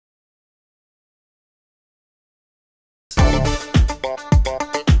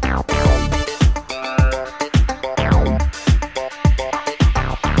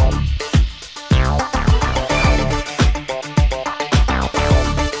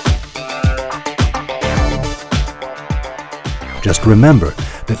Just remember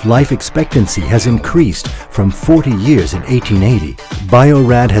that life expectancy has increased from 40 years in 1880.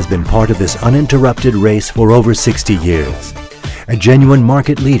 Bio-Rad has been part of this uninterrupted race for over 60 years. A genuine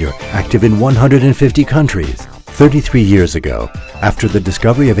market leader, active in 150 countries. 33 years ago, after the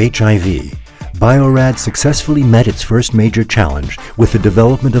discovery of HIV, Bio-Rad successfully met its first major challenge with the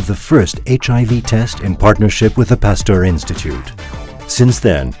development of the first HIV test in partnership with the Pasteur Institute. Since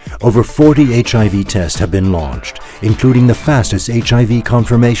then, over 40 HIV tests have been launched, including the fastest HIV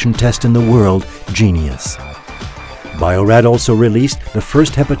confirmation test in the world, Genius. Bio-Rad also released the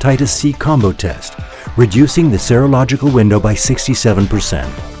first hepatitis C combo test, reducing the serological window by 67%.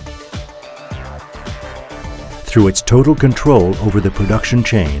 Through its total control over the production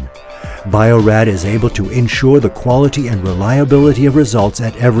chain, Bio-Rad is able to ensure the quality and reliability of results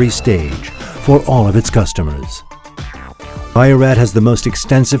at every stage for all of its customers. Bio-Rad has the most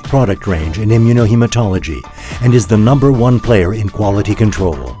extensive product range in immunohematology and is the #1 player in quality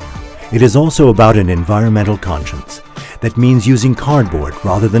control. It is also about an environmental conscience. That means using cardboard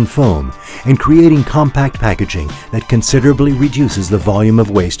rather than foam and creating compact packaging that considerably reduces the volume of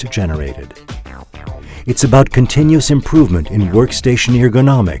waste generated. It's about continuous improvement in workstation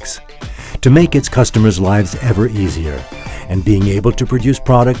ergonomics to make its customers' lives ever easier and being able to produce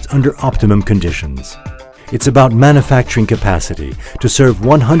products under optimum conditions. It's about manufacturing capacity to serve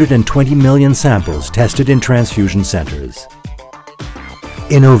 120 million samples tested in transfusion centers.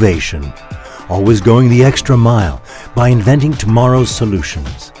 Innovation, always going the extra mile by inventing tomorrow's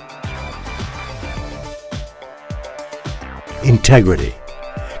solutions. Integrity,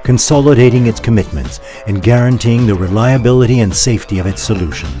 consolidating its commitments and guaranteeing the reliability and safety of its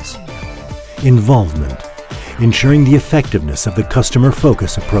solutions. Involvement, ensuring the effectiveness of the customer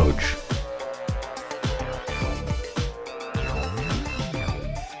focus approach.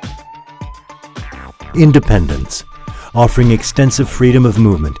 Independence, offering extensive freedom of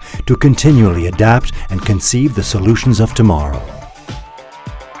movement to continually adapt and conceive the solutions of tomorrow.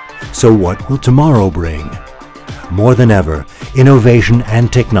 So what will tomorrow bring? More than ever, innovation and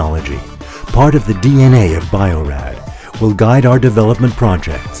technology, part of the DNA of Bio-Rad, will guide our development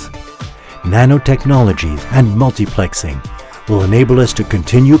projects. Nanotechnologies and multiplexing will enable us to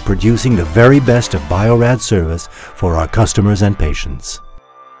continue producing the very best of Bio-Rad service for our customers and patients.